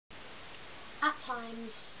At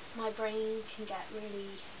times, my brain can get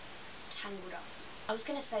really tangled up. I was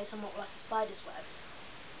going to say somewhat like a spider's web,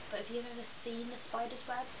 but have you ever seen a spider's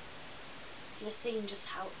web? You'll have seen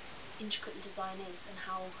just how intricate the design is and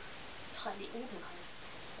how tightly organised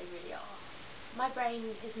they really are. My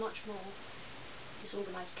brain is much more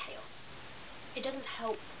disorganised chaos. It doesn't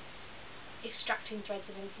help extracting threads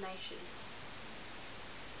of information,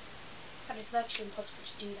 but it's virtually impossible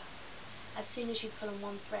to do that. As soon as you pull on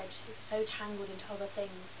one thread, it's so tangled into other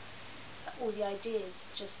things that all the ideas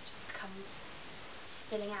just come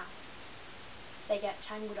spilling out. They get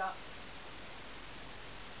tangled up.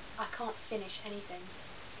 I can't finish anything.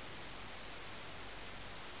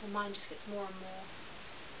 My mind just gets more and more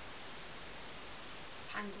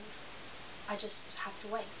tangled. I just have to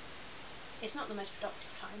wait. It's not the most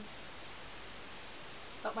productive time,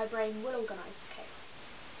 but my brain will organise the chaos.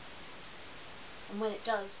 And when it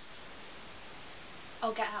does,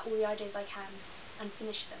 I'll get out all the ideas I can and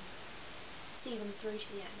finish them, see them through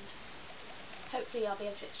to the end. Hopefully I'll be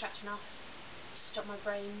able to extract enough to stop my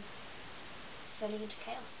brain sailing into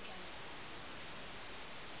chaos again.